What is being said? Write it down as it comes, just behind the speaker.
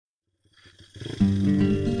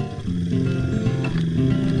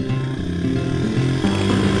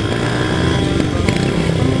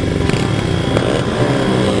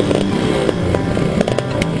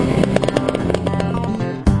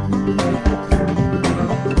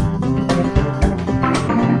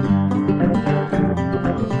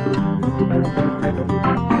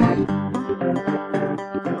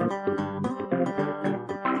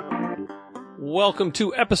Welcome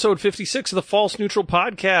to episode 56 of the False Neutral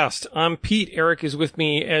Podcast. I'm Pete. Eric is with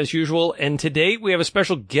me as usual. And today we have a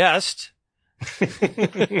special guest.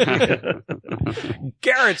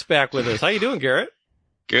 Garrett's back with us. How you doing, Garrett?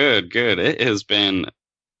 Good. It has been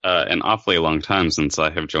an awfully long time since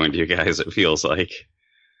I have joined you guys, it feels like.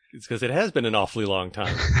 It's because it has been an awfully long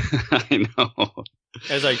time. I know.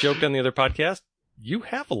 As I joked on the other podcast, you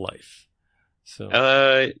have a life.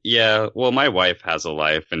 Yeah. Well, my wife has a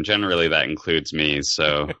life, and generally that includes me.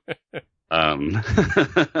 So,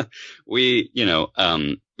 we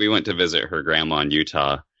went to visit her grandma in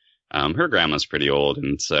Utah. Her grandma's pretty old,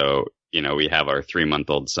 and so, we have our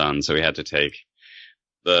 3-month-old son, so we had to take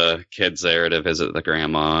the kids there to visit the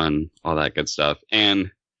grandma and all that good stuff.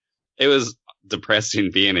 And it was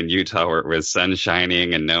depressing being in Utah where it was sun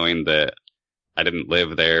shining and knowing that I didn't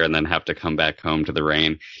live there and then have to come back home to the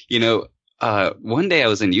rain. One day I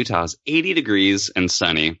was in Utah, it was 80 degrees and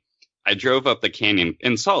sunny. I drove up the canyon.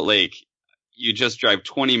 In Salt Lake, you just drive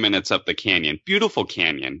 20 minutes up the canyon. Beautiful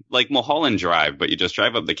canyon, like Mulholland Drive, but you just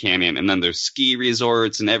drive up the canyon, and then there's ski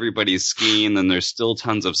resorts and everybody's skiing, and there's still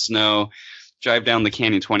tons of snow. Drive down the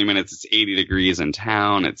canyon 20 minutes, it's 80 degrees in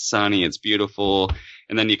town, it's sunny, it's beautiful.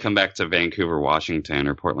 And then you come back to Vancouver, Washington,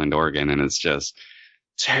 or Portland, Oregon, and it's just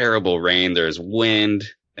terrible rain. There's wind,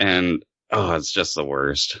 and it's just the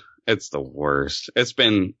worst. It's the worst. It's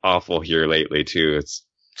been awful here lately, too. It's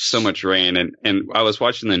so much rain. And I was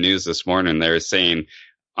watching the news this morning. They were saying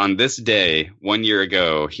on this day, 1 year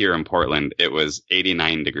ago here in Portland, it was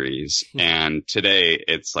 89 degrees. And today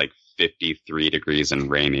it's like 53 degrees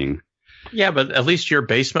and raining. Yeah, but at least your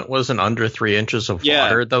basement wasn't under 3 inches of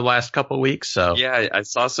water the last couple of weeks. So yeah, I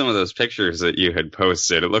saw some of those pictures that you had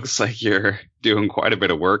posted. It looks like you're doing quite a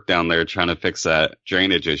bit of work down there trying to fix that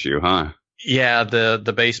drainage issue, huh? Yeah,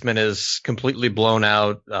 the basement is completely blown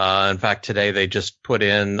out. In fact, today they just put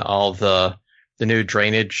in all the new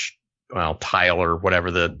drainage, tile or whatever,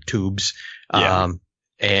 the tubes, and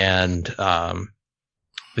the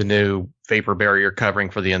new vapor barrier covering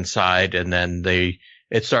for the inside. And then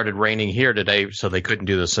it started raining here today, so they couldn't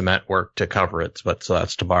do the cement work to cover it. So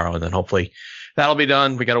that's tomorrow, and then hopefully that'll be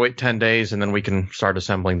done. We got to wait 10 days, and then we can start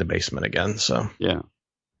assembling the basement again. So yeah,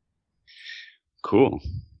 cool.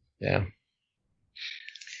 Yeah.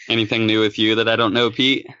 Anything new with you that I don't know,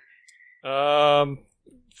 Pete?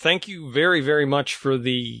 Thank you very, very much for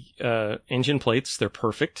the engine plates. They're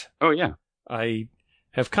perfect. Oh, yeah. I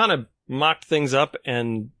have kind of mocked things up,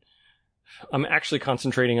 and I'm actually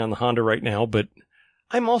concentrating on the Honda right now, but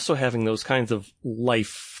I'm also having those kinds of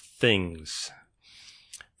life things.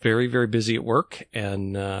 Very, very busy at work,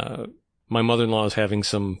 and my mother-in-law is having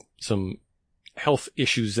some health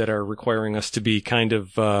issues that are requiring us to be kind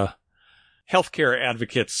of healthcare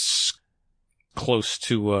advocates close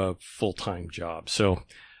to a full-time job. So,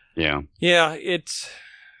 yeah,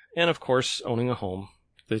 and of course, owning a home.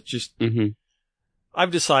 That just,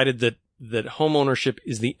 I've decided that home ownership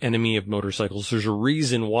is the enemy of motorcycles. There's a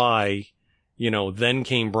reason why, then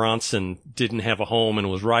came Bronson didn't have a home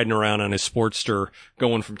and was riding around on his Sportster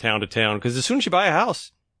going from town to town. Because as soon as you buy a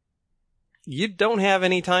house, you don't have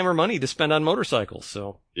any time or money to spend on motorcycles.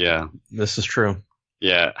 So yeah, this is true.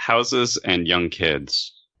 Yeah, houses and young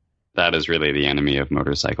kids. That is really the enemy of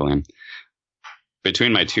motorcycling.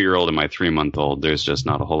 Between my 2-year-old and my 3-month-old, there's just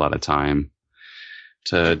not a whole lot of time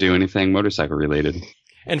to do anything motorcycle related.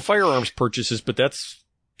 And firearms purchases, but that's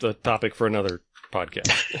the topic for another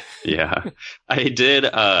podcast. Yeah. I did,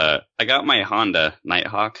 I got my Honda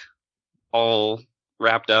Nighthawk all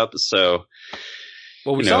wrapped up, so...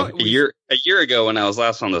 Well, a year ago when I was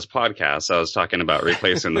last on this podcast, I was talking about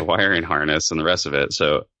replacing the wiring harness and the rest of it.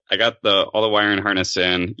 So I got all the wiring harness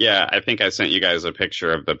in. Yeah, I think I sent you guys a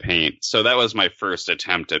picture of the paint. So that was my first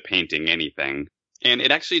attempt at painting anything. And it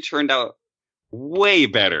actually turned out way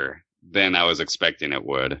better than I was expecting it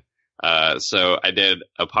would. So I did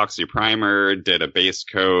epoxy primer, did a base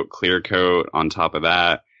coat, clear coat on top of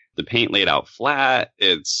that. The paint laid out flat.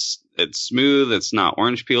 It's smooth. It's not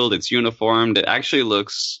orange peeled. It's uniformed. It actually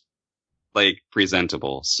looks like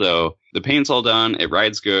presentable. So the paint's all done. It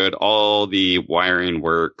rides good. All the wiring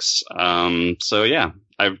works. So yeah,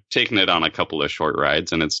 I've taken it on a couple of short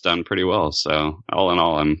rides and it's done pretty well. So all in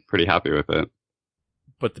all, I'm pretty happy with it.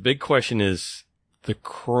 But the big question is, the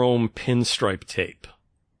chrome pinstripe tape.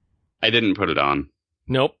 I didn't put it on.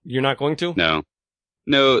 Nope, you're not going to?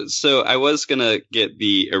 No, so I was going to get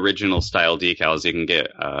the original style decals. You can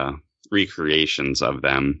get recreations of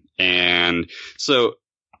them. And so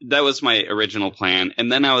that was my original plan.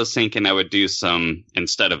 And then I was thinking I would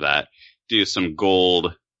instead of that, do some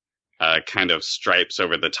gold kind of stripes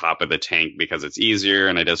over the top of the tank because it's easier.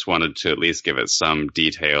 And I just wanted to at least give it some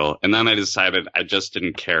detail. And then I decided I just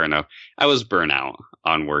didn't care enough. I was burnt out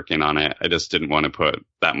on working on it. I just didn't want to put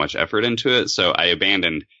that much effort into it. So I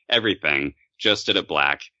abandoned everything. Just did it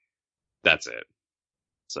black. That's it.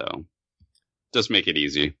 So just make it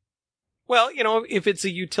easy. Well, if it's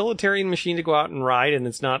a utilitarian machine to go out and ride and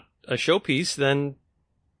it's not a showpiece, then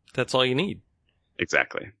that's all you need.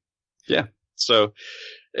 Exactly. Yeah. So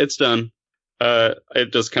it's done. I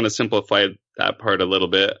just kind of simplified that part a little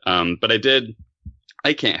bit. But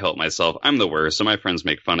I can't help myself. I'm the worst. So my friends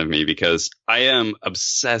make fun of me because I am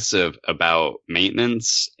obsessive about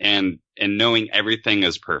maintenance and knowing everything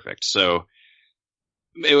is perfect. So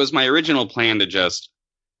it was my original plan to just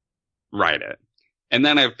ride it. And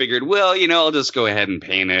then I figured, well, I'll just go ahead and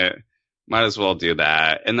paint it. Might as well do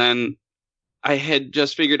that. And then I had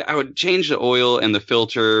just figured I would change the oil and the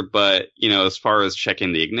filter, but, as far as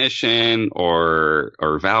checking the ignition or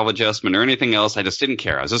valve adjustment or anything else, I just didn't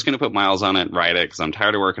care. I was just going to put miles on it and ride it because I'm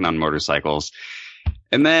tired of working on motorcycles.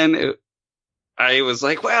 And then I was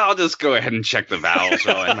like, well, I'll just go ahead and check the valves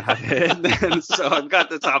while I'm at it. And so I've got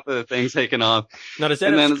the top of the thing taken off. Now, does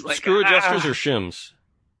that have screw adjusters or shims?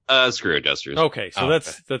 Screw adjusters. Okay, so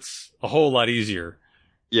that's a whole lot easier.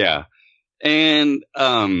 Yeah. And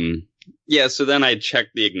so then I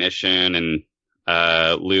checked the ignition and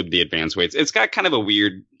lubed the advanced weights. It's got kind of a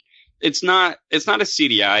weird. It's not a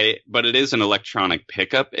CDI, but it is an electronic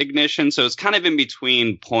pickup ignition, so it's kind of in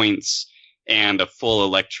between points and a full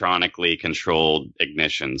electronically controlled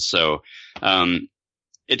ignition. So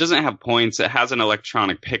it doesn't have points. It has an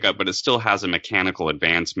electronic pickup, but it still has a mechanical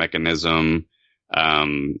advance mechanism.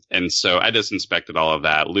 And so I just inspected all of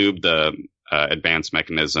that, lubed the advance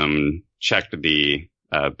mechanism, checked the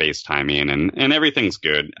base timing, and everything's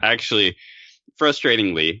good. Actually,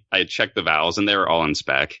 frustratingly, I checked the valves and they were all in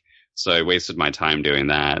spec. So I wasted my time doing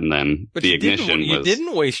that, and then the ignition was... You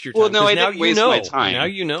didn't waste your time. Well, no, I didn't waste my time. Now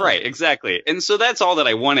you know. Right, exactly. And so that's all that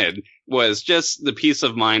I wanted, was just the peace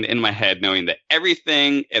of mind in my head, knowing that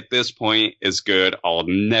everything at this point is good. I'll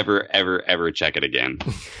never, ever, ever check it again.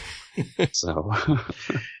 So...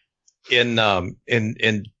 In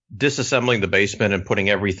disassembling the basement and putting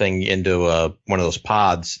everything into one of those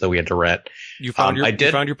pods that we had to rent... You found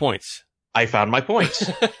your points. I found my points.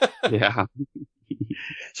 Yeah.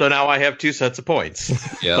 So now I have 2 sets of points.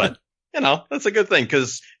 Yeah. But, that's a good thing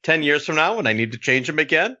because 10 years from now when I need to change them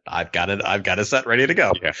again, I've got a set ready to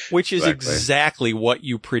go. Yeah, which is exactly what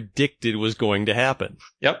you predicted was going to happen.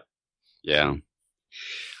 Yep. Yeah.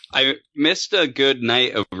 I missed a good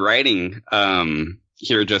night of riding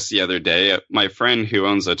here just the other day. My friend who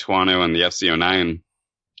owns a Tuono and the FC09,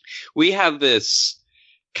 we have this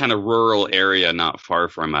kind of rural area not far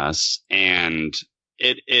from us, and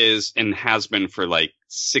it is and has been for like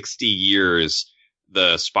 60 years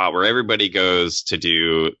the spot where everybody goes to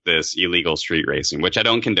do this illegal street racing, which I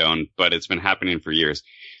don't condone, but it's been happening for years.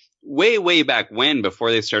 Way, way back when, before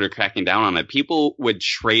they started cracking down on it, people would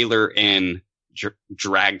trailer in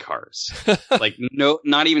drag cars. Like, no,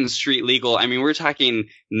 not even street legal. I mean, we're talking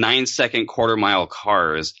 9-second quarter-mile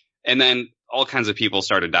cars, and then all kinds of people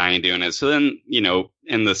started dying doing it. So then,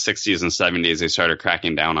 in the 60s and 70s, they started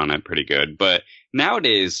cracking down on it pretty good. But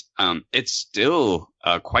nowadays, it's still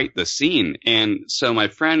quite the scene. And so my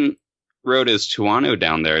friend rode his Tuono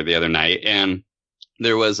down there the other night, and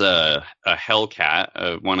there was a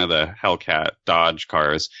Hellcat, one of the Hellcat Dodge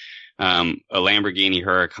cars, a Lamborghini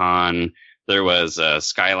Huracan. There was a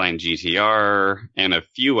Skyline GTR and a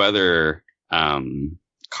few other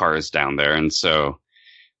cars down there. And so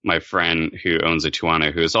my friend who owns a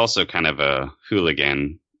Tuono, who is also kind of a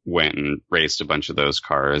hooligan, went and raced a bunch of those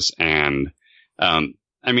cars. And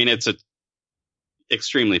it's a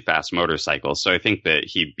extremely fast motorcycle. So I think that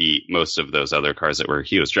he beat most of those other cars that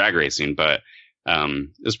he was drag racing. But it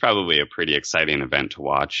was probably a pretty exciting event to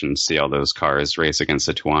watch and see all those cars race against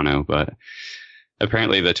the Tuono. But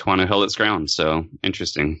apparently the Tuono held its ground. So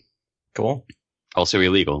interesting. Cool. Also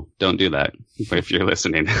illegal. Don't do that if you're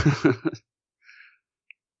listening.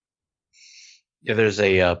 Yeah, there's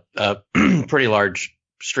a pretty large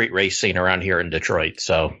street race scene around here in Detroit.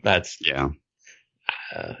 So that's,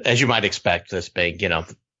 as you might expect, this being,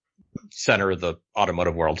 center of the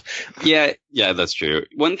automotive world. Yeah, that's true.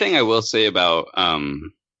 One thing I will say about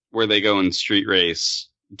where they go and street race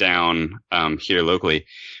down here locally,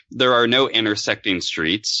 there are no intersecting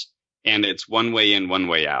streets, and it's one way in, one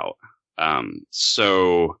way out.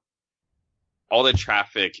 So all the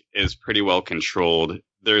traffic is pretty well controlled.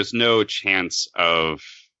 There's no chance of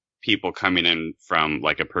people coming in from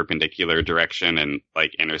like a perpendicular direction and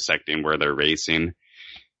like intersecting where they're racing.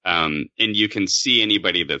 And you can see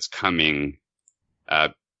anybody that's coming,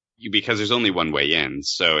 because there's only one way in.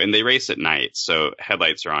 So, and they race at night, so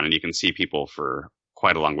headlights are on and you can see people for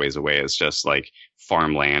quite a long ways away. It's just like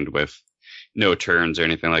farmland with no turns or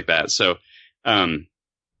anything like that. So,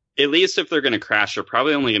 at least if they're going to crash, they're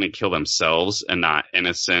probably only going to kill themselves and not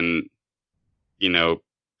innocent,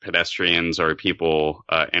 pedestrians or people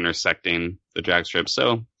intersecting the drag strip.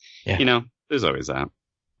 So, there's always that.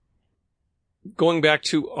 Going back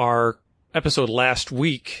to our episode last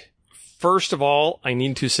week, first of all, I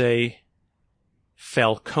need to say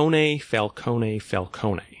Falcone.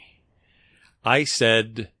 I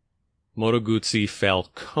said Moto Guzzi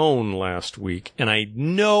Falcone last week, and I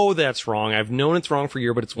know that's wrong. I've known it's wrong for a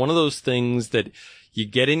year, but it's one of those things that you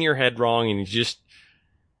get in your head wrong and you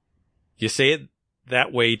say it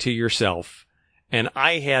that way to yourself. And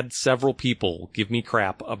I had several people give me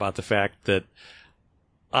crap about the fact that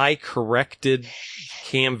I corrected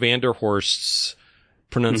Cam Vanderhorst's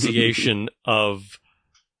pronunciation of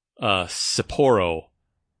Sapporo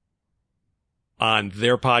on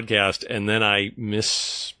their podcast, and then I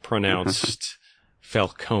mispronounced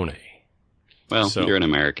Falcone. Well, you're an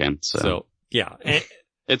American, so yeah.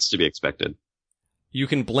 It's to be expected. You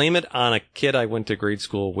can blame it on a kid I went to grade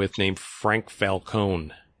school with named Frank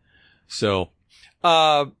Falcone. So,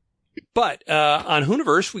 but on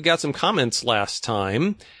Hooniverse, we got some comments last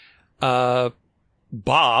time. Bob,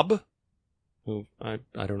 who I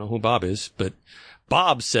don't know who Bob is, but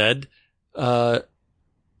Bob said,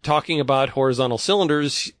 talking about horizontal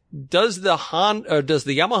cylinders, does the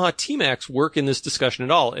Yamaha T-Max work in this discussion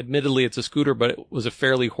at all? Admittedly, it's a scooter, but it was a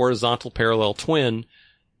fairly horizontal parallel twin.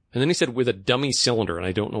 And then he said with a dummy cylinder, and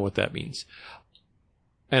I don't know what that means.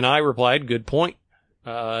 And I replied, good point.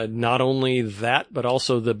 Not only that, but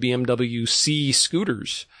also the BMW C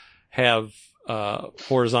scooters have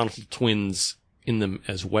horizontal twins in them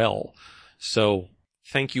as well. So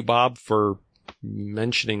thank you, Bob, for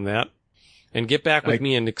mentioning that. And get back with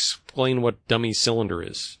me and explain what dummy cylinder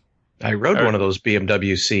is. I rode one of those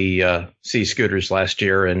BMW C scooters last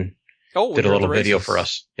year and did a little video for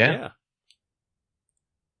us. Yeah.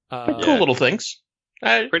 Cool little things.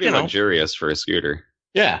 Pretty luxurious for a scooter.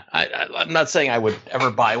 Yeah. I'm not saying I would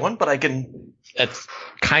ever buy one, but I can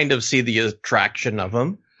kind of see the attraction of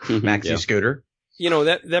them. Maxi scooter.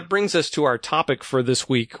 That brings us to our topic for this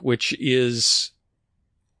week, which is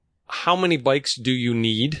how many bikes do you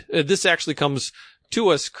need? This actually comes to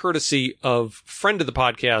us courtesy of friend of the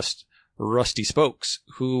podcast, Rusty Spokes,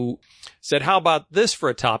 who said, how about this for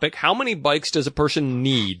a topic? How many bikes does a person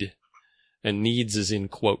need? And needs is in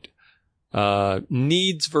quote.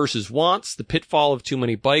 Needs versus wants, the pitfall of too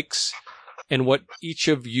many bikes, and what each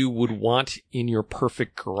of you would want in your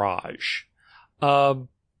perfect garage. Quite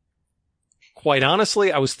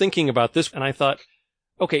honestly, I was thinking about this and I thought,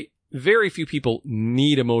 okay, very few people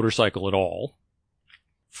need a motorcycle at all.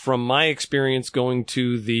 From my experience going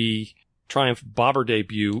to the Triumph Bobber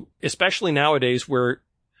debut, especially nowadays where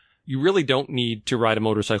you really don't need to ride a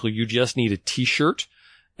motorcycle, you just need a t-shirt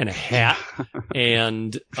and a hat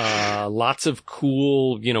and lots of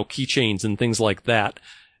cool, keychains and things like that.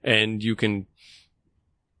 And you can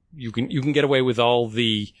get away with all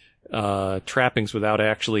the trappings without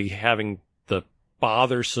actually having the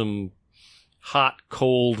bothersome hot,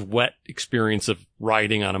 cold, wet experience of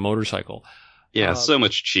riding on a motorcycle. Yeah, so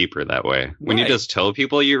much cheaper that way. When you just tell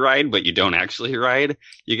people you ride, but you don't actually ride,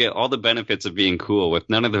 you get all the benefits of being cool with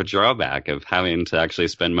none of the drawback of having to actually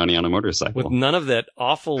spend money on a motorcycle. With none of that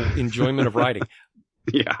awful enjoyment of riding.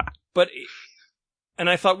 Yeah. And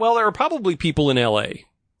I thought, well, there are probably people in LA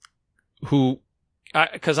who,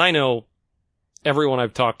 because I know everyone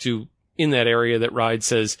I've talked to in that area that rides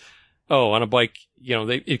says, oh, on a bike,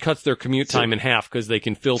 it cuts their commute time in half because they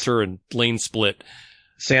can filter and lane split.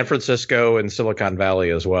 San Francisco and Silicon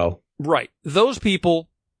Valley as well. Right. Those people,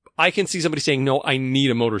 I can see somebody saying, no, I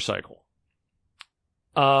need a motorcycle.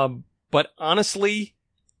 But honestly,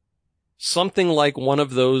 something like one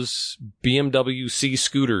of those BMW C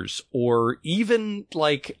scooters or even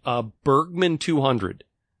like a Bergman 200,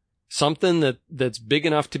 something that's big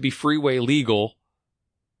enough to be freeway legal,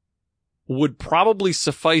 would probably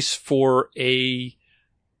suffice for a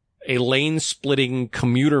lane splitting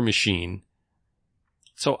commuter machine.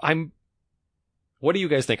 So what do you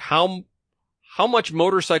guys think? How much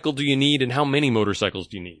motorcycle do you need and how many motorcycles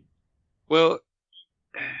do you need? Well,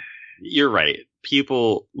 you're right.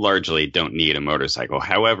 People largely don't need a motorcycle.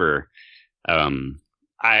 However,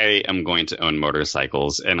 I am going to own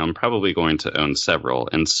motorcycles, and I'm probably going to own several.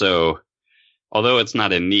 And so, although it's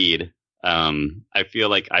not a need, I feel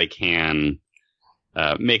like I can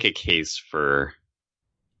make a case for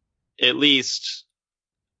at least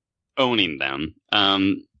owning them.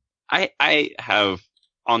 I have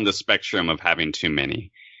on the spectrum of having too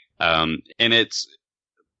many. And it's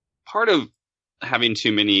part of having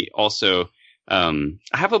too many also. I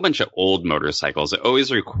have a bunch of old motorcycles that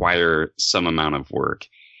always require some amount of work.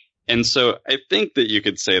 And so I think that you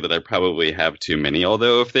could say that I probably have too many,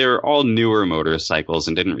 although if they're all newer motorcycles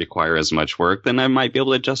and didn't require as much work, then I might be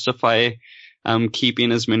able to justify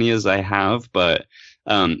keeping as many as I have. But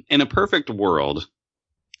in a perfect world,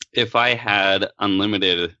 if I had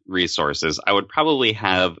unlimited resources, I would probably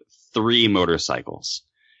have 3 motorcycles.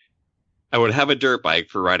 I would have a dirt bike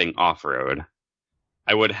for riding off-road.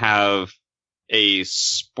 I would have a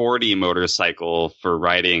sporty motorcycle for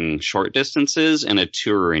riding short distances and a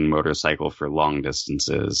touring motorcycle for long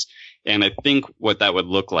distances. And I think what that would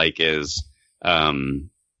look like is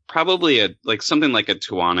probably something like a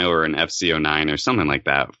Tuono or an FZ09 or something like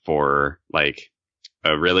that for like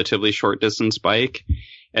a relatively short distance bike.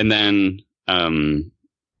 And then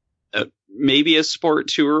maybe a sport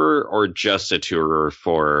tourer or just a tourer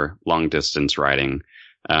for long distance riding.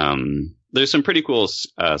 There's some pretty cool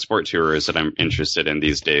sport tourers that I'm interested in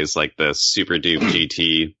these days, like the Super Duke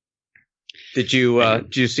GT. Did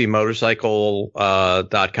you see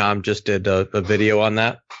motorcycle.com just did a video on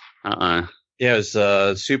that? Yeah, it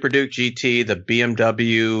was Super Duke GT, the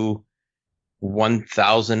BMW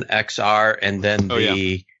 1000 XR, and then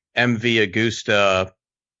the MV Agusta,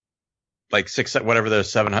 like whatever the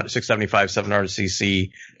 675,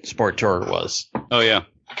 700cc sport tourer was. Oh yeah,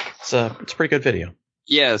 it's a pretty good video.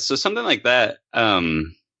 Yeah, so something like that.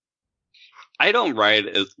 I don't ride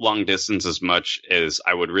as long distance as much as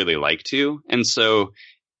I would really like to. And so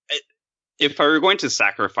if I were going to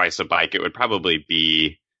sacrifice a bike, it would probably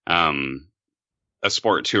be a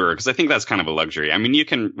sport tourer, because I think that's kind of a luxury. I mean, you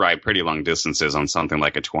can ride pretty long distances on something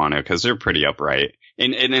like a Tuono because they're pretty upright.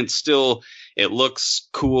 And it's still, it looks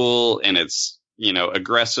cool and it's,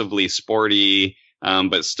 aggressively sporty.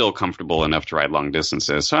 But still comfortable enough to ride long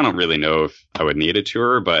distances. So I don't really know if I would need a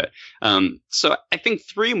tourer, but, so I think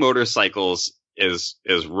 3 motorcycles is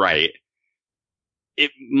right.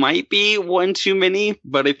 It might be one too many,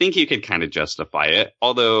 but I think you could kind of justify it.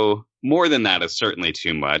 Although more than that is certainly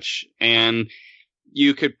too much. And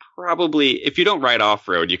you could probably, if you don't ride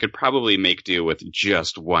off-road, you could probably make do with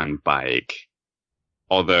just one bike.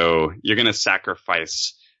 Although you're going to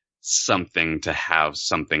sacrifice something to have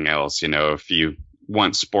something else. If you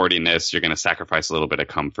want sportiness, you're going to sacrifice a little bit of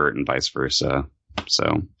comfort and vice versa.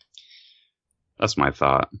 So that's my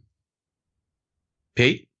thought.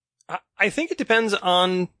 Pete? I think it depends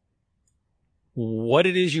on what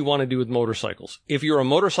it is you want to do with motorcycles. If you're a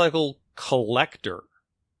motorcycle collector,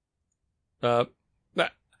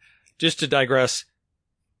 just to digress,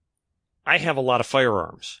 I have a lot of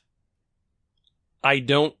firearms. I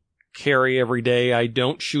don't carry every day. I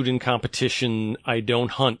don't shoot in competition. I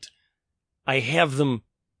don't hunt. I have them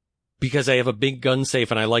because I have a big gun safe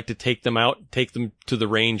and I like to take them out, take them to the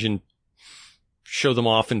range and show them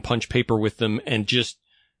off and punch paper with them and just,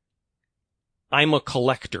 I'm a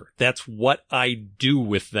collector. That's what I do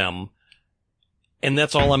with them. And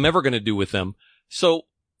that's all I'm ever going to do with them. So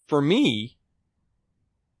for me,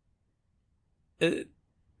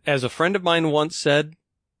 as a friend of mine once said,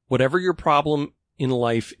 whatever your problem in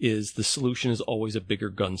life is, the solution is always a bigger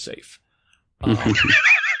gun safe.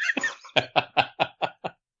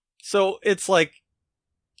 So it's like,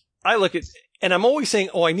 I look at, and I'm always saying,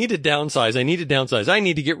 I need to downsize. I need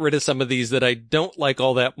to get rid of some of these that I don't like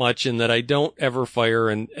all that much and that I don't ever fire.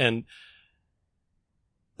 And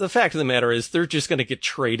the fact of the matter is they're just going to get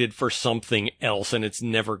traded for something else and it's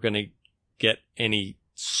never going to get any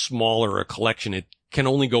smaller a collection. It can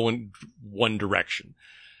only go in one direction.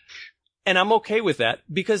 And I'm okay with that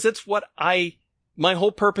because that's what my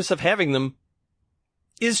whole purpose of having them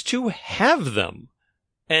is to have them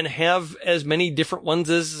and have as many different ones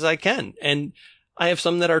as I can. And I have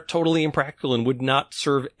some that are totally impractical and would not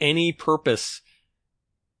serve any purpose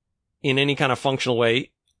in any kind of functional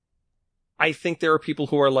way. I think there are people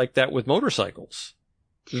who are like that with motorcycles,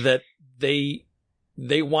 that they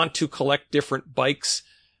want to collect different bikes,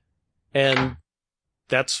 and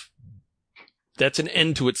that's an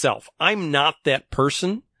end to itself. I'm not that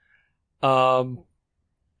person. But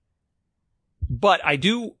I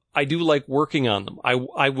do like working on them.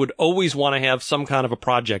 I would always want to have some kind of a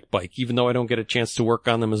project bike, even though I don't get a chance to work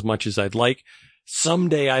on them as much as I'd like.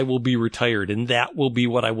 someday I will be retired, and that will be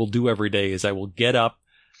what I will do every day is I will get up,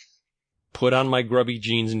 put on my grubby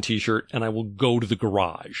jeans and t-shirt, and I will go to the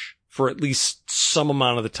garage for at least some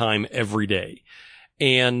amount of the time every day.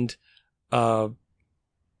 And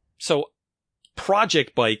so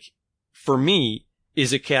project bike for me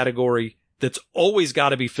is a category that's always got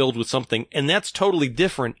to be filled with something. And that's totally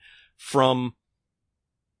different from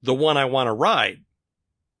the one I want to ride,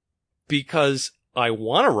 because I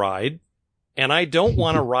want to ride and I don't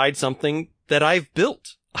want to ride something that I've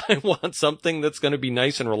built. I want something that's going to be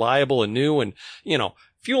nice and reliable and new and,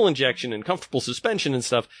 fuel injection and comfortable suspension and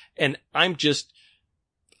stuff. And I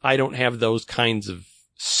don't have those kinds of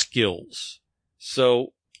skills.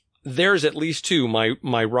 So there's at least two,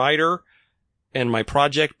 my rider and my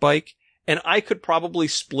project bike. And I could probably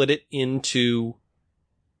split it into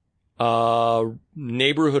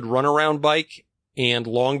neighborhood runaround bike and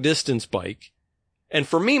long distance bike. And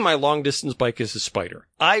for me, my long distance bike is a Spider.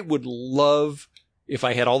 I would love, if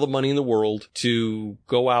I had all the money in the world, to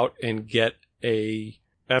go out and get a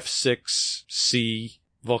F6C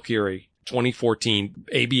Valkyrie 2014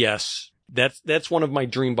 ABS. That's one of my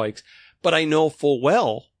dream bikes. But I know full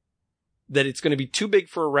well that it's going to be too big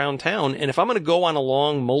for around town. And if I'm going to go on a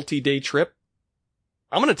long multi-day trip,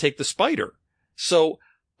 I'm going to take the Spider. So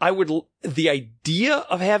the idea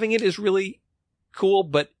of having it is really cool,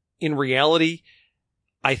 but in reality,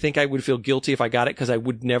 I think I would feel guilty if I got it because I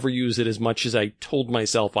would never use it as much as I told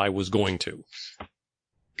myself I was going to.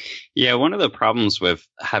 Yeah, one of the problems with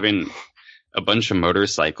having a bunch of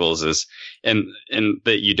motorcycles is, and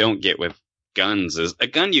that you don't get with guns, is a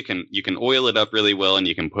gun you can oil it up really well and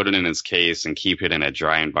you can put it in its case and keep it in a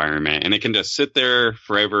dry environment and it can just sit there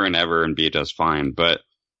forever and ever and be just fine. But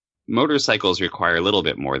motorcycles require a little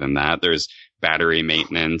bit more than that. There's battery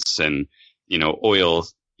maintenance and, oil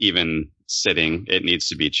even sitting, it needs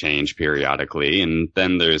to be changed periodically. And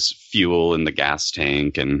then there's fuel in the gas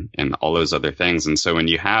tank and all those other things. And so when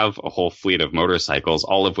you have a whole fleet of motorcycles,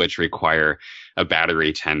 all of which require a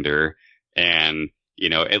battery tender and,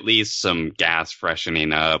 at least some gas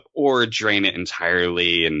freshening up or drain it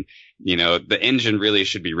entirely. And, the engine really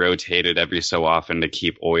should be rotated every so often to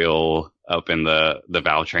keep oil up in the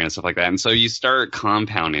valve train and stuff like that. And so you start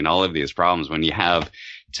compounding all of these problems when you have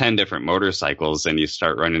 10 different motorcycles and you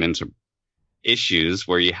start running into issues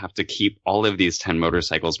where you have to keep all of these 10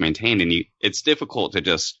 motorcycles maintained. And it's difficult to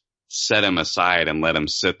just set them aside and let them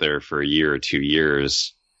sit there for a year or 2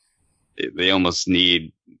 years. They almost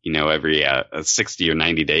need, every 60 or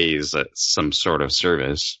 90 days, some sort of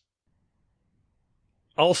service.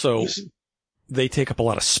 Also, they take up a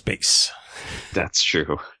lot of space. That's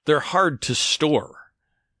true. They're hard to store.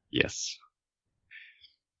 Yes.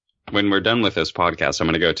 When we're done with this podcast, I'm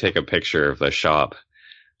going to go take a picture of the shop,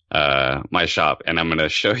 my shop, and I'm going to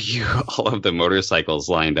show you all of the motorcycles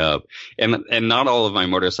lined up. And not all of my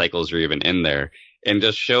motorcycles are even in there, and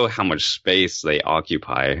just show how much space they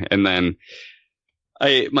occupy. And then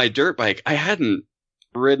my dirt bike, I hadn't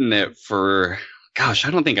ridden it for, I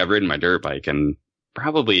don't think I've ridden my dirt bike in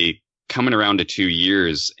probably coming around to 2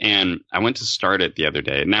 years. And I went to start it the other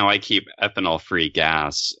day. Now I keep ethanol-free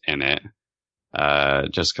gas in it,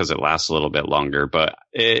 just because it lasts a little bit longer. But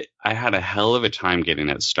I had a hell of a time getting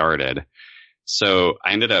it started. So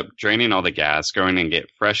I ended up draining all the gas, going and get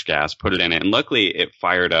fresh gas, put it in it. And luckily it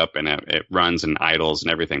fired up and it runs and idles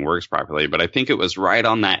and everything works properly. But I think it was right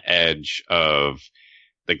on that edge of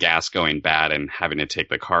the gas going bad and having to take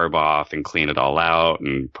the carb off and clean it all out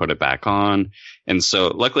and put it back on. And so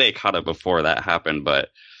luckily I caught it before that happened. But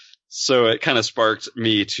so it kind of sparked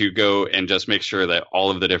me to go and just make sure that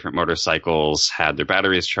all of the different motorcycles had their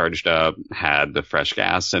batteries charged up, had the fresh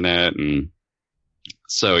gas in it. And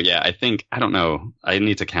so, yeah, I don't know. I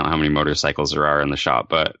need to count how many motorcycles there are in the shop,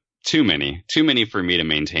 but too many for me to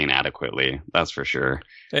maintain adequately. That's for sure.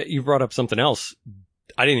 You brought up something else.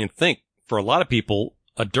 I didn't even think. For a lot of people,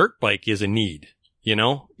 a dirt bike is a need.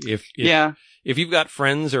 If you've got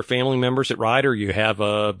friends or family members that ride, or you have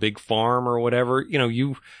a big farm or whatever,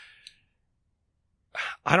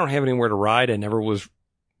 I don't have anywhere to ride. I never was,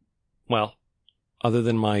 other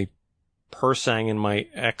than my Persang and my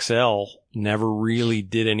XL, never really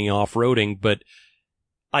did any off-roading, but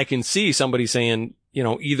I can see somebody saying,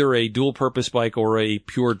 either a dual purpose bike or a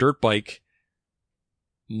pure dirt bike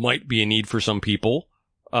might be a need for some people.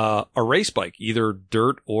 A race bike, either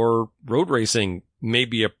dirt or road racing, may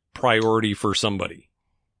be a priority for somebody.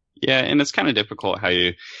 Yeah. And it's kind of difficult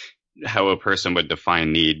how a person would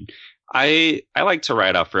define need. I like to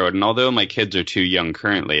ride off road, and although my kids are too young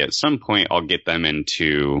currently, at some point I'll get them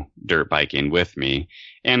into dirt biking with me.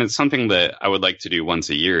 And it's something that I would like to do once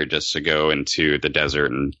a year, just to go into the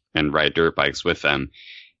desert and ride dirt bikes with them.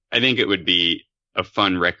 I think it would be a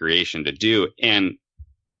fun recreation to do. And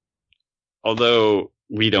although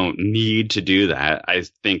we don't need to do that, I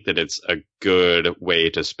think that it's a good way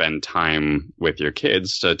to spend time with your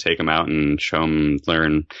kids, to take them out and show them,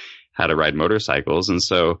 learn how to ride motorcycles. And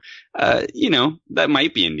so, that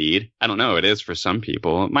might be a need. I don't know. It is for some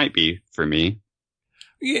people. It might be for me.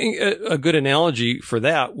 A good analogy for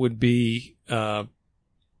that would be, I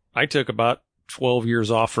took about 12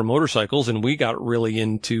 years off from motorcycles, and we got really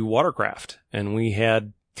into watercraft, and we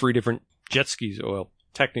had 3 different jet skis. Well,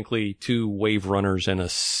 technically 2 wave runners and a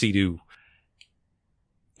Sea-Doo.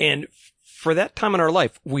 And for that time in our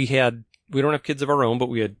life, we don't have kids of our own, but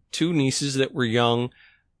we had 2 nieces that were young.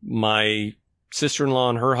 My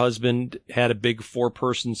sister-in-law and her husband had a big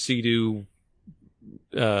 4-person Sea-Doo,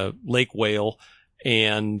 lake whale,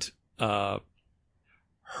 and,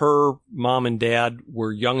 her mom and dad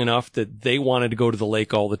were young enough that they wanted to go to the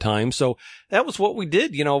lake all the time. So that was what we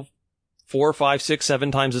did, 4, 5, 6,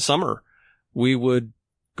 7 times a summer. We would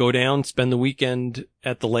go down, spend the weekend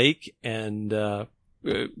at the lake, and,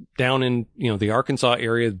 down in, the Arkansas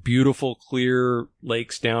area, beautiful, clear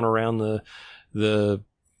lakes down around the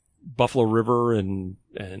Buffalo River and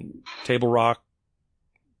Table Rock,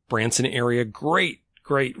 Branson area. Great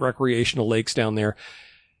recreational lakes down there.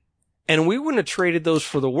 And we wouldn't have traded those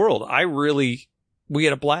for the world. We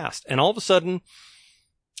had a blast. And all of a sudden,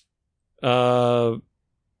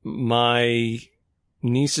 my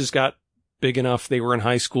nieces got big enough. They were in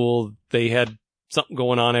high school. They had something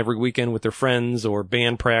going on every weekend with their friends, or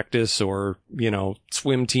band practice, or,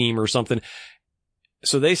 swim team or something.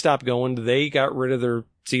 So they stopped going. They got rid of their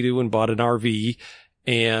Sea-Doo and bought an RV.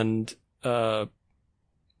 And,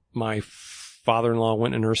 my father-in-law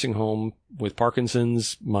went to a nursing home with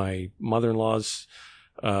Parkinson's. My mother-in-law's,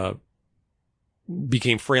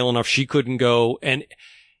 became frail enough she couldn't go. And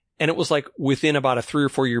it was like within about a 3 or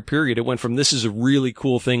 4 year period, it went from, this is a really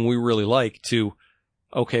cool thing we really like, to,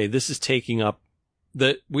 okay, this is taking up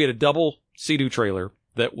we had a double Sea-Doo trailer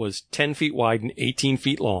that was 10 feet wide and 18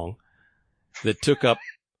 feet long that took up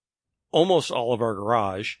almost all of our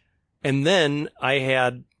garage. And then I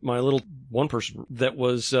had my little 1-person that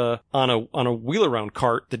was on a wheel-around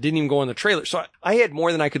cart that didn't even go on the trailer. So I had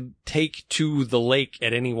more than I could take to the lake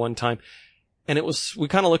at any one time. And we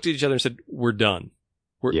kind of looked at each other and said, we're done.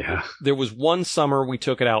 There was one summer we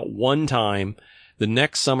took it out one time. The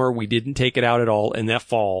next summer we didn't take it out at all. And that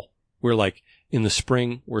fall, we're like, in the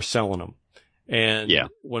spring, we're selling them. And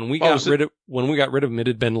when we got rid of them, it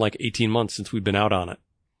had been like 18 months since we'd been out on it.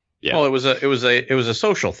 Yeah. Well, it was a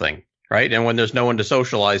social thing, right? And when there's no one to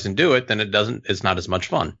socialize and do it, then it's not as much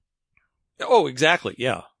fun. Oh, exactly.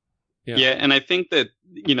 Yeah. Yeah. And I think that,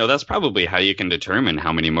 that's probably how you can determine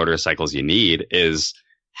how many motorcycles you need, is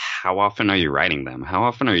how often are you riding them? How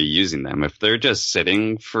often are you using them? If they're just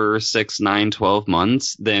sitting for 6, 9, 12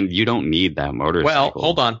 months, then you don't need that motorcycle. Well,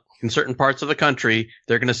 hold on. In certain parts of the country,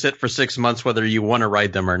 they're going to sit for 6 months whether you want to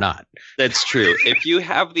ride them or not. That's true. If you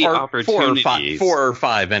have the opportunity, 4 or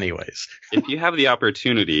 5 anyways. If you have the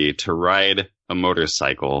opportunity to ride a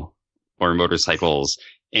motorcycle or motorcycles,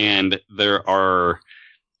 and there are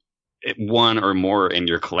 1 or more in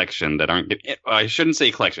your collection that aren't, I shouldn't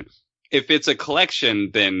say collection. If it's a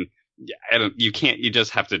collection, then you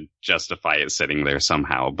just have to justify it sitting there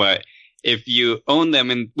somehow. But if you own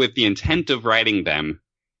them with the intent of riding them,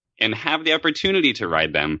 and have the opportunity to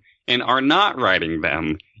ride them, and are not riding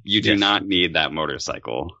them, you do not need that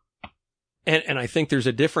motorcycle. And I think there's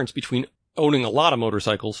a difference between owning a lot of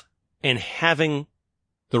motorcycles and having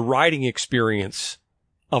the riding experience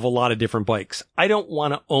of a lot of different bikes. I don't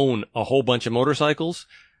want to own a whole bunch of motorcycles.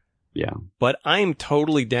 Yeah. But I'm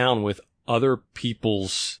totally down with other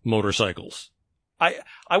people's motorcycles.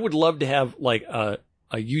 I would love to have like a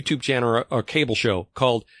YouTube channel or a cable show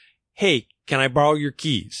called, Hey, can I borrow your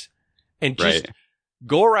keys? And just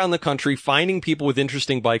go around the country finding people with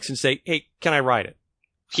interesting bikes and say, hey, can I ride it?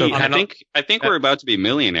 So I think we're about to be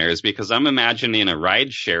millionaires, because I'm imagining a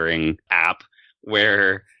ride sharing app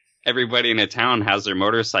where everybody in a town has their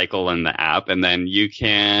motorcycle in the app, and then you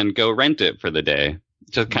can go rent it for the day.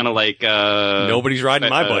 Just kind of like nobody's riding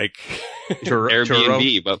my bike.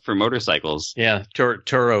 Airbnb, but for motorcycles. Yeah,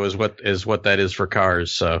 Turo is what that is for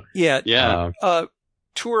cars. So yeah.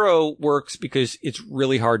 Turo works because it's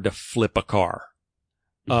really hard to flip a car.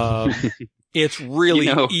 It's really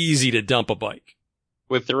easy to dump a bike.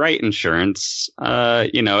 With the right insurance,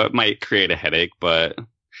 it might create a headache, but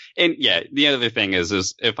And yeah, the other thing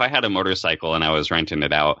is if I had a motorcycle and I was renting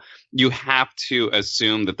it out, you have to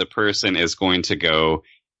assume that the person is going to go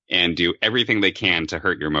and do everything they can to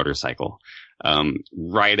hurt your motorcycle.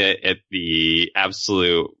 Ride it at the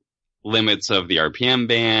absolute limits of the RPM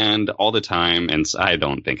band all the time. And I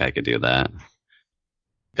don't think I could do that.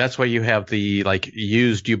 That's why you have the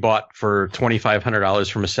used you bought for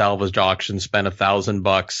 $2,500 from a salvage auction, spent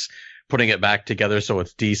 $1,000 putting it back together so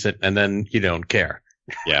it's decent, and then you don't care.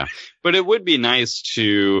 Yeah, but it would be nice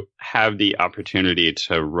to have the opportunity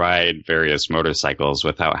to ride various motorcycles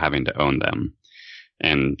without having to own them.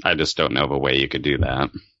 And I just don't know of a way you could do that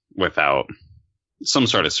without some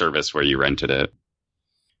sort of service where you rented it.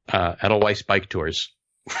 Edelweiss Bike Tours.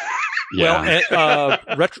 Yeah. Well,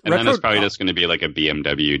 and then it's probably just going to be like a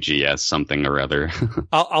BMW GS something or other.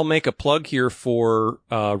 I'll make a plug here for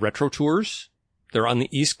Retro Tours. They're on the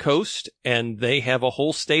East Coast, and they have a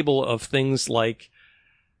whole stable of things like,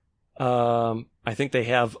 I think they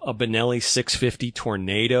have a Benelli 650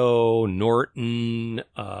 Tornado, Norton,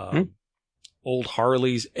 old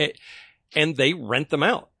Harleys, and they rent them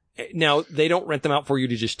out. Now, they don't rent them out for you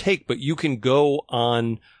to just take, but you can go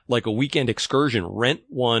on like a weekend excursion, rent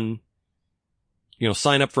one,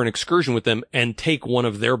 sign up for an excursion with them and take one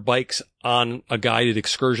of their bikes on a guided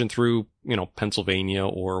excursion through, Pennsylvania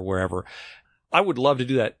or wherever. I would love to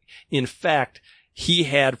do that. In fact, he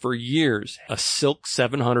had for years a Silk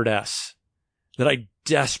 700S that I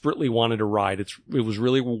desperately wanted to ride. It was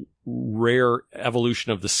really rare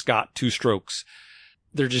evolution of the Scott 2-strokes.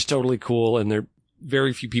 They're just totally cool, and they're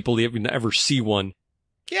very few people even ever see one.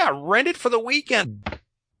 Yeah, rent it for the weekend.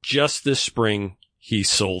 Just this spring, he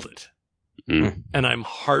sold it. And I'm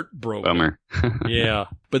heartbroken. Bummer. Yeah.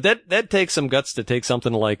 But that takes some guts to take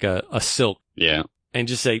something like a Silk. Yeah. And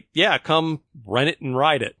just say, yeah, come rent it and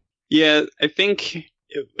ride it. Yeah, I think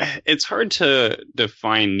it's hard to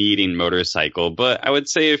define needing motorcycle, but I would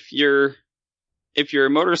say if you're a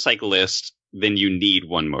motorcyclist, then you need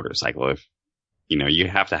one motorcycle. If you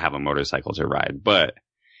have to have a motorcycle to ride. But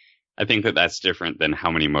I think that's different than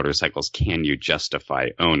how many motorcycles can you justify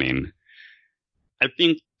owning. I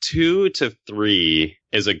think 2 to 3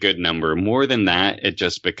 is a good number. More than that, it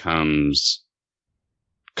just becomes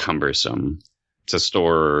cumbersome to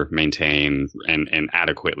store, maintain, and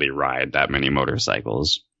adequately ride that many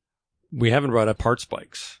motorcycles. We haven't brought up parts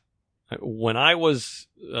bikes. When I was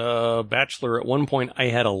a bachelor, at one point, I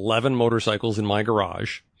had 11 motorcycles in my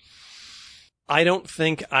garage. I don't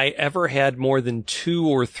think I ever had more than 2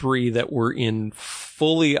 or 3 that were in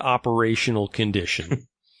fully operational condition.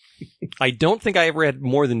 I don't think I ever had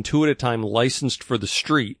more than 2 at a time licensed for the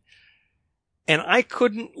street. And I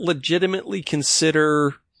couldn't legitimately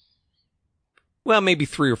consider, well, maybe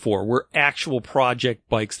 3 or 4 were actual project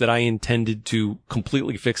bikes that I intended to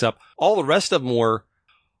completely fix up. All the rest of them were,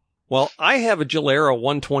 well, I have a Gilera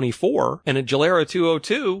 124 and a Gilera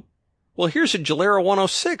 202. Well, here's a Gilera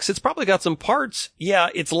 106. It's probably got some parts. Yeah,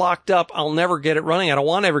 it's locked up. I'll never get it running. I don't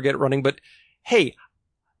want to ever get it running, but hey,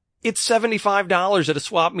 it's $75 at a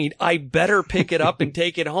swap meet. I better pick it up and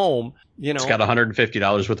take it home. It's got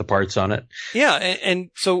 $150 worth of parts on it. Yeah.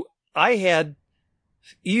 And so I had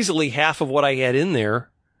easily half of what I had in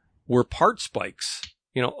there were parts bikes.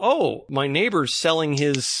 My neighbor's selling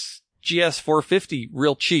his GS 450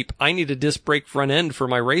 real cheap. I need a disc brake front end for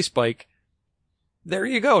my race bike. There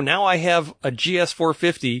you go. Now I have a GS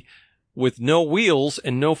 450 with no wheels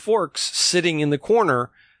and no forks sitting in the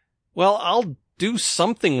corner. Well, I'll do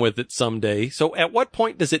something with it someday. So at what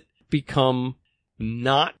point does it become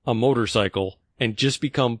not a motorcycle and just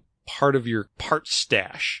become part of your parts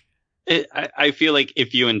stash? I feel like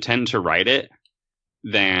if you intend to ride it,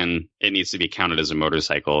 then it needs to be counted as a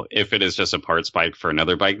motorcycle. If it is just a parts bike for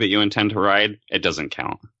another bike that you intend to ride, it doesn't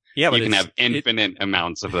count. Yeah, but you can have infinite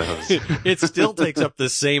amounts of those. It still takes up the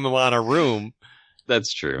same amount of room.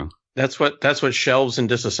 That's true. That's what shelves and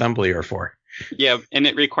disassembly are for. Yeah, and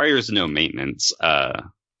it requires no maintenance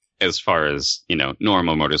as far as,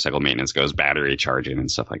 normal motorcycle maintenance goes, battery charging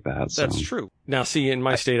and stuff like that. So. That's true. Now, see, in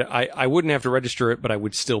my state, I wouldn't have to register it, but I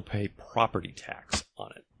would still pay property tax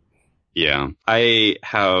on it. Yeah. I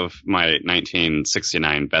have my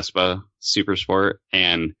 1969 Vespa Super Sport,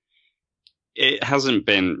 and it hasn't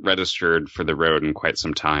been registered for the road in quite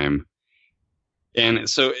some time. And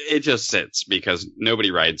so it just sits because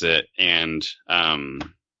nobody rides it. And,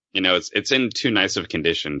 it's in too nice of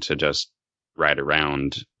condition to just ride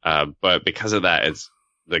around. But because of that,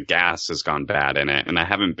 the gas has gone bad in it. And I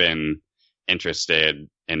haven't been interested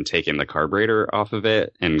in taking the carburetor off of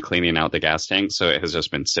it and cleaning out the gas tank. So it has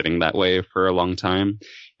just been sitting that way for a long time.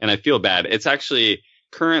 And I feel bad. It's actually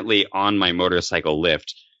currently on my motorcycle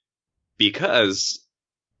lift, because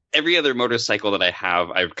every other motorcycle that I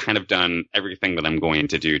have, I've kind of done everything that I'm going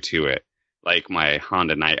to do to it. Like my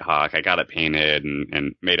Honda Nighthawk, I got it painted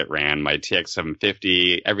and made it ran. My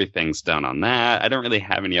TX750, everything's done on that. I don't really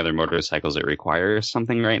have any other motorcycles that require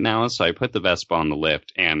something right now, so I put the Vespa on the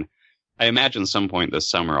lift, and I imagine some point this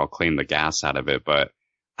summer I'll clean the gas out of it, but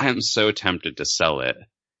I am so tempted to sell it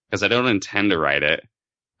because I don't intend to ride it.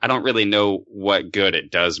 I don't really know what good it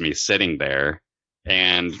does me sitting there,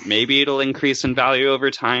 and maybe it'll increase in value over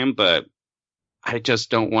time, but I just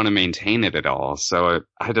don't want to maintain it at all. So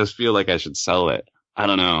I just feel like I should sell it. I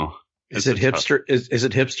don't know. Is it hipster? Is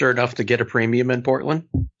it hipster enough to get a premium in Portland?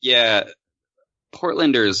 Yeah.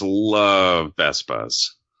 Portlanders love Vespas.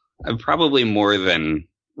 Probably more than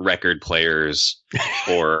record players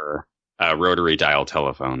or rotary dial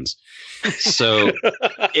telephones. So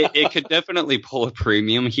it could definitely pull a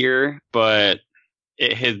premium here, but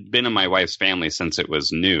it had been in my wife's family since it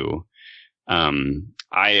was new.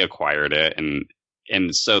 I acquired it, and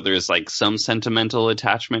so there's like some sentimental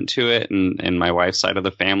attachment to it in my wife's side of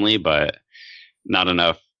the family, but not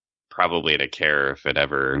enough probably to care if it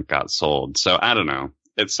ever got sold. So I don't know.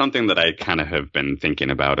 It's something that I kind of have been thinking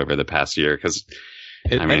about over the past year because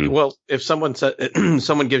well, if someone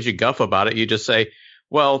gives you guff about it, you just say,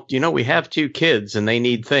 well, we have 2 kids and they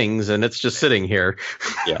need things and it's just sitting here.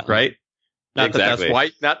 Yeah. Right. Not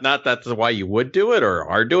exactly. That's why you would do it or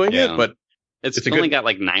are doing it, but it's only got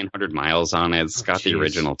like 900 miles on it. It's got the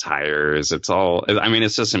original tires. It's all,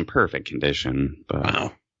 it's just in perfect condition. But,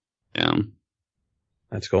 wow. Yeah.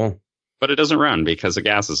 That's cool. But it doesn't run because the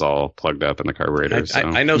gas is all plugged up in the carburetor.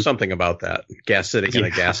 I know something about that. Gas sitting in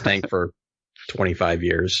a gas tank for 25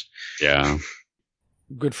 years. Yeah.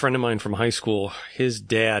 Good friend of mine from high school, his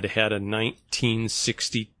dad had a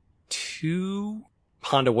 1962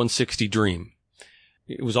 Honda 160 Dream.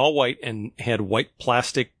 It was all white and had white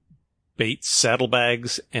plastic Bates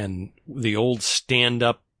saddlebags and the old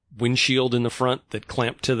stand-up windshield in the front that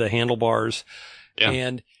clamped to the handlebars. Yeah.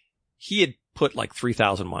 And he had put like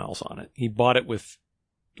 3,000 miles on it. He bought it with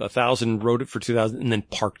 1,000, rode it for 2,000, and then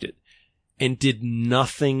parked it and did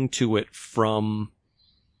nothing to it from,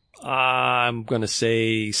 I'm going to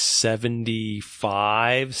say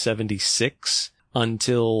 75, 76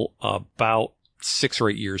 until about 6 or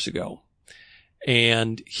 8 years ago.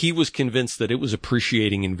 And he was convinced that it was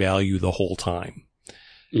appreciating in value the whole time.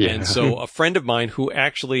 Yeah. And so a friend of mine who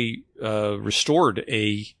actually restored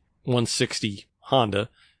a 160 Honda,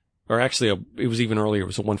 or actually it was even earlier, it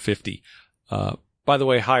was a 150. By the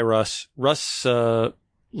way, hi, Russ. Russ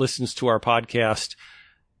listens to our podcast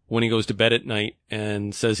when he goes to bed at night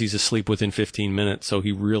and says he's asleep within 15 minutes. So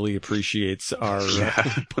he really appreciates our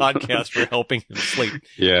podcast for helping him sleep.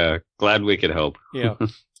 Yeah. Glad we could help. Yeah.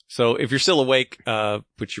 So if you're still awake,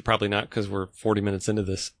 which you're probably not because we're 40 minutes into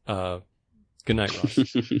this, good night, Ross.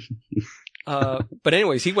 But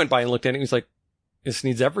anyways, he went by and looked at it and he was like, this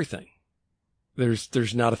needs everything.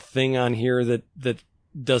 There's not a thing on here that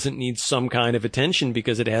doesn't need some kind of attention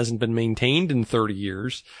because it hasn't been maintained in 30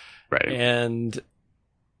 years. Right. And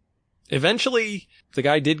eventually the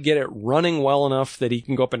guy did get it running well enough that he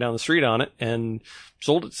can go up and down the street on it and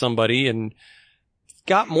sold it to somebody and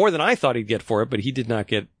got more than I thought he'd get for it, but he did not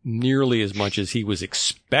get nearly as much as he was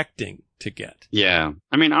expecting to get. Yeah.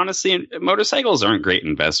 Honestly, motorcycles aren't great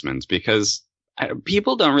investments because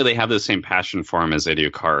people don't really have the same passion for them as they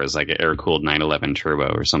do cars, like an air-cooled 911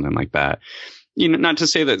 turbo or something like that. Not to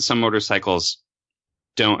say that some motorcycles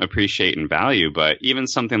don't appreciate in value, but even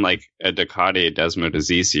something like a Ducati Desmo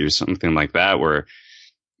Dizisi or something like that, where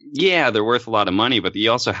yeah, they're worth a lot of money, but you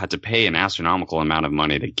also had to pay an astronomical amount of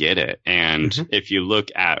money to get it. And if you look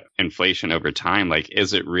at inflation over time, like,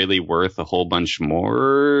 is it really worth a whole bunch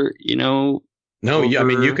more, No,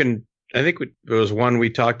 you can, I think it was one we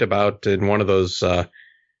talked about in one of those,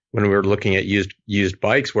 when we were looking at used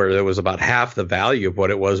bikes where there was about half the value of what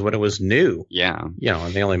it was when it was new. Yeah.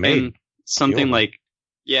 And they only made something like,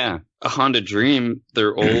 a Honda Dream.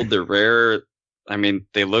 They're old, they're rare.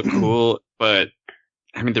 They look cool, but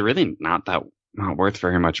they're really not worth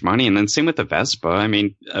very much money. And then same with the Vespa.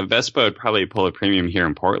 A Vespa would probably pull a premium here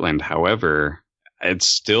in Portland. However, it's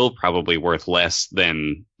still probably worth less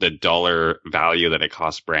than the dollar value that it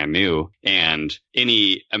costs brand new. And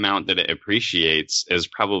any amount that it appreciates is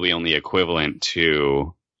probably only equivalent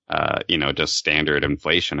to, just standard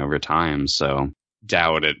inflation over time. So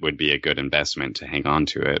doubt it would be a good investment to hang on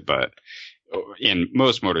to it. But in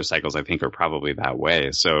most motorcycles, I think are probably that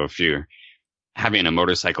way. So if you're having a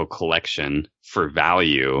motorcycle collection for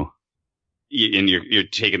value and you're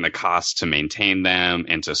taking the cost to maintain them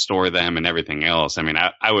and to store them and everything else,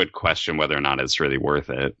 I would question whether or not it's really worth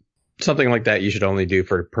it. Something like that you should only do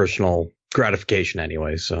for personal gratification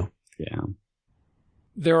anyway. So Yeah.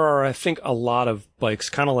 There are, I think, a lot of bikes,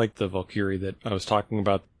 kind of like the Valkyrie that I was talking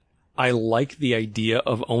about. I like the idea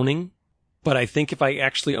of owning, but I think if I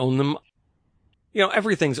actually own them,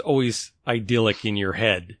 everything's always idyllic in your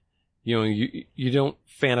head. You don't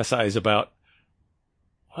fantasize about,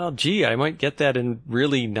 well, gee, I might get that and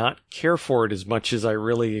really not care for it as much as I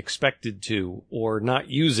really expected to, or not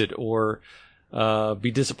use it, or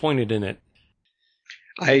be disappointed in it.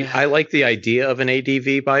 I like the idea of an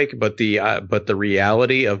ADV bike, but the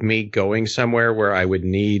reality of me going somewhere where I would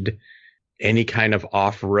need any kind of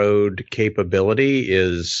off-road capability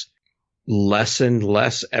is less and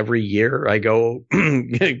less every year I go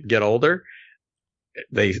get older.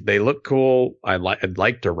 They look cool. I'd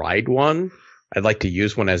like to ride one. I'd like to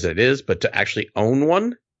use one as it is, but to actually own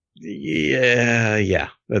one, yeah,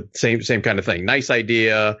 same kind of thing. Nice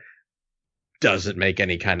idea. Doesn't make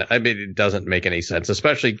any it doesn't make any sense,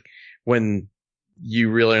 especially when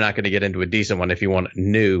you really are not going to get into a decent one if you want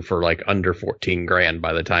new for like under 14 grand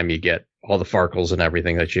by the time you get all the Farkles and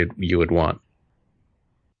everything that you would want.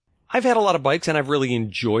 I've had a lot of bikes and I've really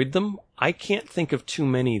enjoyed them. I can't think of too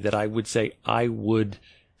many that I would say I would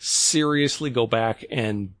seriously go back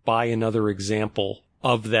and buy another example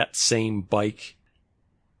of that same bike.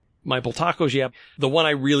 My Bultacos, yeah. The one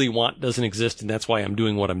I really want doesn't exist, and that's why I'm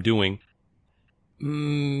doing what I'm doing.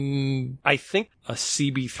 I think a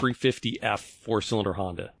CB350F 4-cylinder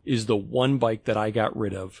Honda is the one bike that I got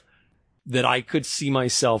rid of that I could see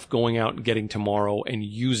myself going out and getting tomorrow and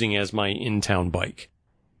using as my in-town bike.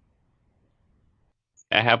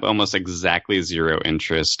 I have almost exactly zero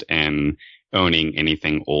interest in owning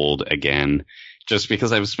anything old again, just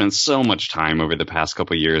because I've spent so much time over the past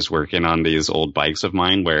couple of years working on these old bikes of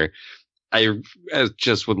mine where I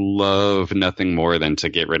just would love nothing more than to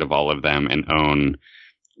get rid of all of them and own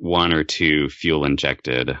one or two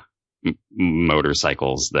fuel-injected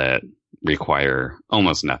motorcycles that require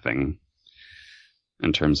almost nothing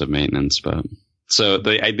in terms of maintenance. But so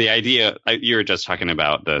the idea, you were just talking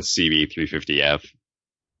about the CB350F.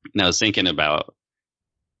 And I was thinking about,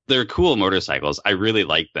 they're cool motorcycles. I really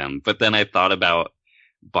like them. But then I thought about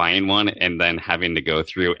buying one and then having to go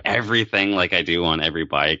through everything like I do on every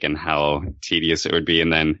bike and how tedious it would be.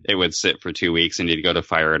 And then it would sit for 2 weeks and you'd go to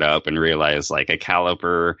fire it up and realize like a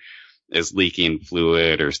caliper is leaking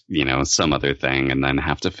fluid or, some other thing, and then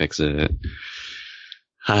have to fix it.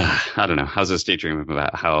 I don't know. I was just daydreaming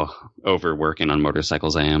about how overworking on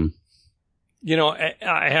motorcycles I am.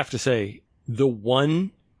 I have to say, the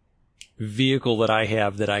one vehicle that I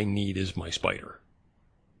have that I need is my Spider.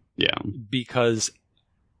 Yeah. Because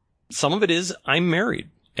some of it is I'm married,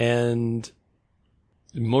 and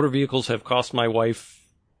motor vehicles have cost my wife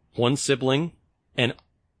one sibling and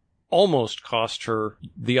almost cost her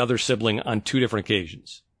the other sibling on 2 different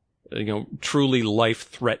occasions. Truly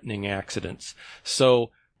life-threatening accidents.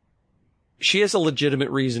 So she has a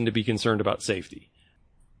legitimate reason to be concerned about safety.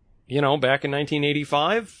 Back in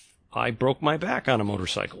 1985, I broke my back on a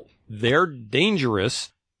motorcycle. They're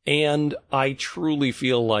dangerous, and I truly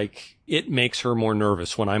feel like it makes her more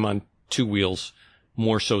nervous when I'm on 2 wheels,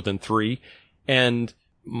 more so than 3. And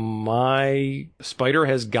my Spider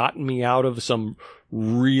has gotten me out of some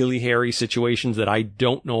really hairy situations that I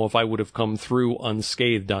don't know if I would have come through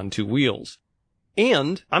unscathed on 2 wheels.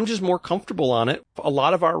 And I'm just more comfortable on it. A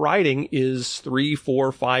lot of our riding is 3,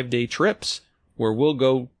 4, 5-day trips where we'll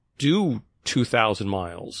go do 2,000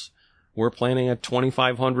 miles. We're planning a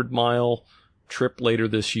 2,500 mile trip later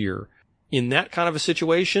this year. In that kind of a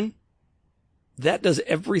situation, that does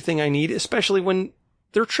everything I need, especially when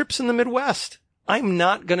there are trips in the Midwest. I'm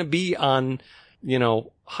not going to be on,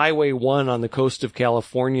 Highway 1 on the coast of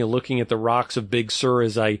California looking at the rocks of Big Sur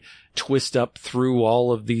as I twist up through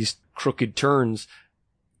all of these crooked turns.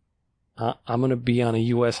 I'm going to be on a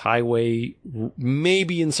U.S. highway,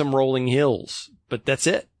 maybe in some rolling hills, but that's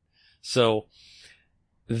it. So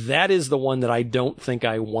that is the one that I don't think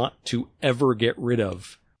I want to ever get rid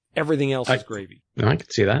of. Everything else is gravy. No, I can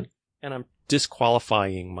see that. And I'm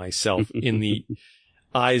disqualifying myself in the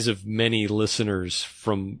eyes of many listeners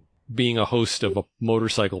from being a host of a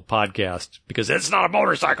motorcycle podcast because it's not a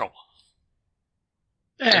motorcycle.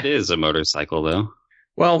 It is a motorcycle, though.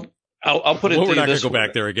 Well, I'll put it. Well, we're not going to go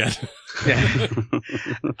back there again.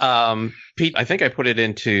 Pete, I think I put it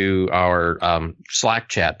into our Slack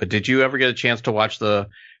chat, but did you ever get a chance to watch the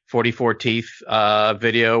 44 Teeth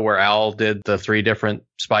video where Al did the 3 different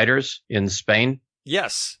Spiders in Spain?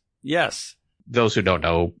 Yes. Those who don't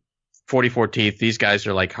know, 44 Teeth, these guys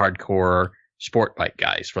are like hardcore sport bike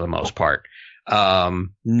guys for the most part.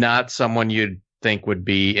 Not someone you'd think would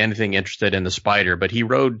be anything interested in the Spider, but he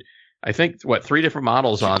rode I think, 3 different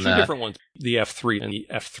models on two that. different ones, the F3 and the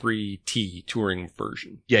F3T touring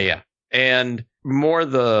version. Yeah. And more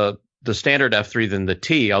the standard F3 than the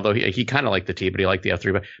T, although he kind of liked the T, but he liked the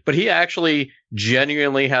F3. But he actually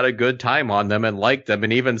genuinely had a good time on them and liked them,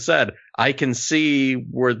 and even said, I can see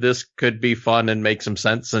where this could be fun and make some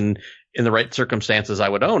sense, and in the right circumstances, I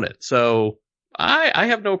would own it. So I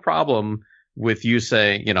have no problem with you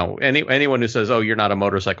saying, anyone who says, oh, you're not a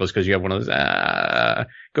motorcyclist because you have one of those,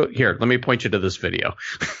 go here, let me point you to this video.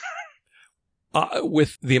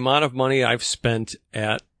 With the amount of money I've spent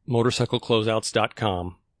at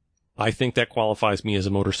motorcyclecloseouts.com, I think that qualifies me as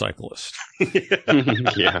a motorcyclist.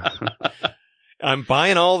 Yeah. I'm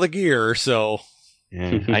buying all the gear, so.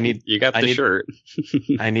 Yeah, you got the shirt.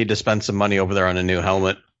 I need to spend some money over there on a new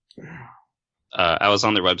helmet. I was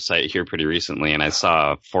on their website here pretty recently, and I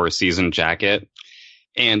saw a 4-season jacket,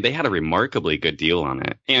 and they had a remarkably good deal on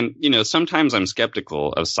it. And, sometimes I'm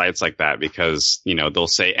skeptical of sites like that because, they'll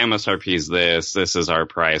say MSRP is this is our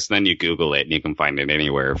price. Then you Google it and you can find it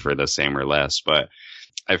anywhere for the same or less. But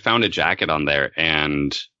I found a jacket on there,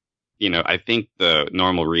 and, I think the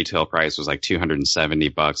normal retail price was like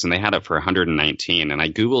 $270, and they had it for $119. And I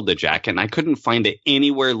Googled the jacket, and I couldn't find it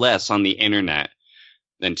anywhere less on the internet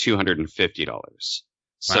than $250. Wow.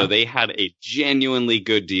 So they had a genuinely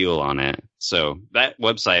good deal on it. So that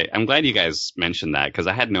website, I'm glad you guys mentioned that because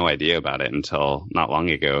I had no idea about it until not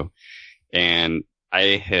long ago. And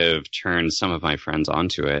I have turned some of my friends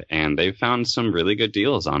onto it, and they've found some really good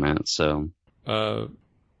deals on it. So,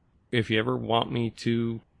 if you ever want me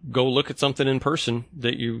to go look at something in person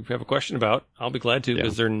that you have a question about, I'll be glad to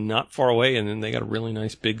because they're not far away, and then they got a really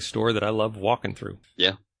nice big store that I love walking through.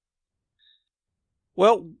 Yeah.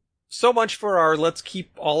 Well, so much for our let's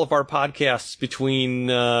keep all of our podcasts between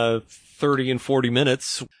 30 and 40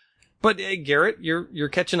 minutes. But Garrett, you're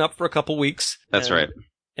catching up for a couple weeks. That's right.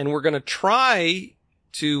 And we're going to try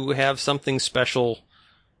to have something special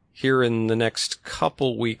here in the next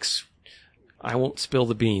couple weeks. I won't spill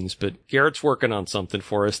the beans, but Garrett's working on something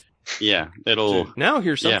for us. Yeah, it'll... Now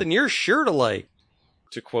here's something you're sure to like.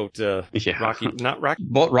 To quote Rocky, not Rocky.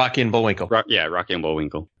 Rocky and Bullwinkle. Rocky and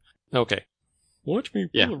Bullwinkle. Okay. Watch me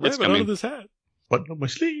pull a rabbit out of this hat. Button on my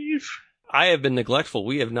sleeve. I have been neglectful.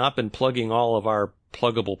 We have not been plugging all of our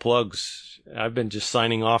pluggable plugs. I've been just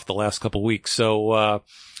signing off the last couple weeks. So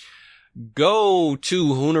go to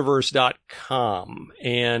Hooniverse.com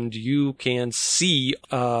and you can see,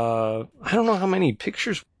 I don't know how many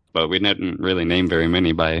pictures. But we didn't really name very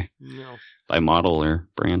many by model or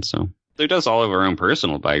brand. So there does all of our own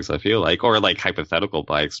personal bikes, I feel like, or like hypothetical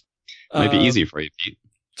bikes. Might be easy for you, Pete.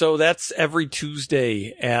 So that's every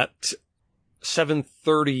Tuesday at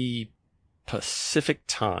 7:30 Pacific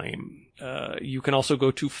time. You can also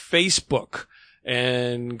go to Facebook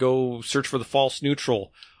and go search for the False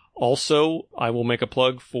Neutral. Also, I will make a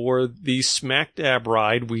plug for the Smack Dab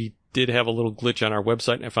ride. We did have a little glitch on our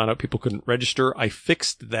website, and I found out people couldn't register. I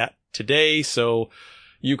fixed that today, so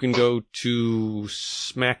you can go to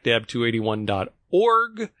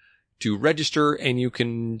smackdab281.org to register, and you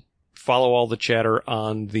can follow all the chatter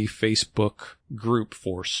on the Facebook group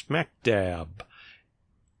for Smack Dab.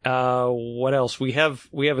 What else? We have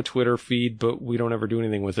a Twitter feed, but we don't ever do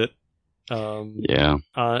anything with it.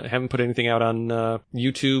 Haven't put anything out on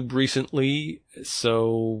YouTube recently,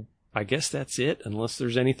 so I guess that's it, unless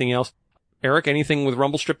there's anything else. Eric, anything with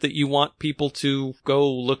Rumblestrip that you want people to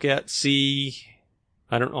go look at, see?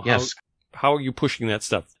 I don't know. How are you pushing that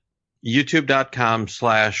stuff?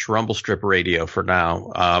 YouTube.com/Rumblestrip Radio for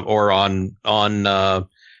now, or on Facebook,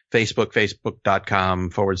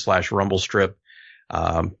 Facebook.com/Rumblestrip.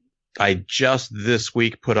 I just this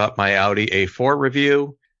week put up my Audi A4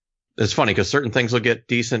 review. It's funny because certain things will get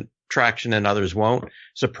decent traction and others won't.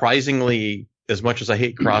 Surprisingly, as much as I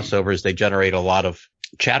hate crossovers, they generate a lot of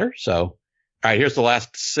chatter. So, all right, here's the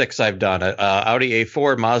last 6 I've done. Audi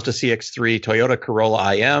A4, Mazda CX-3, Toyota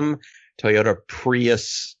Corolla IM, Toyota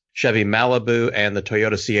Prius, Chevy Malibu, and the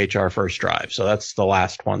Toyota CHR First Drive. So that's the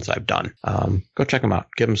last ones I've done. Go check them out.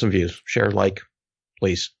 Give them some views. Share, like,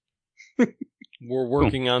 please. We're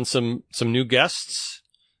working on some new guests,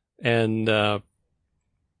 and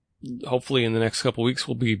hopefully in the next couple of weeks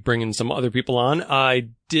we'll be bringing some other people on. I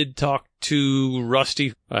did talk to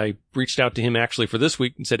Rusty. I reached out to him actually for this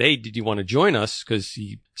week and said, hey, did you want to join us? Because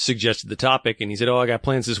he suggested the topic, and he said, I got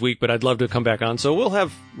plans this week, but I'd love to come back on. So we'll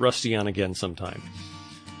have Rusty on again sometime.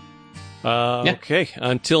 Okay,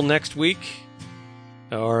 until next week,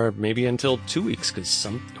 or maybe until 2 weeks, because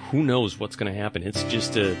who knows what's going to happen. It's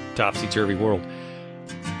just a topsy-turvy world.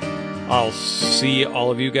 I'll see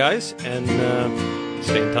all of you guys, and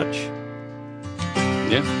stay in touch.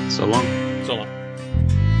 Yeah, so long. So long.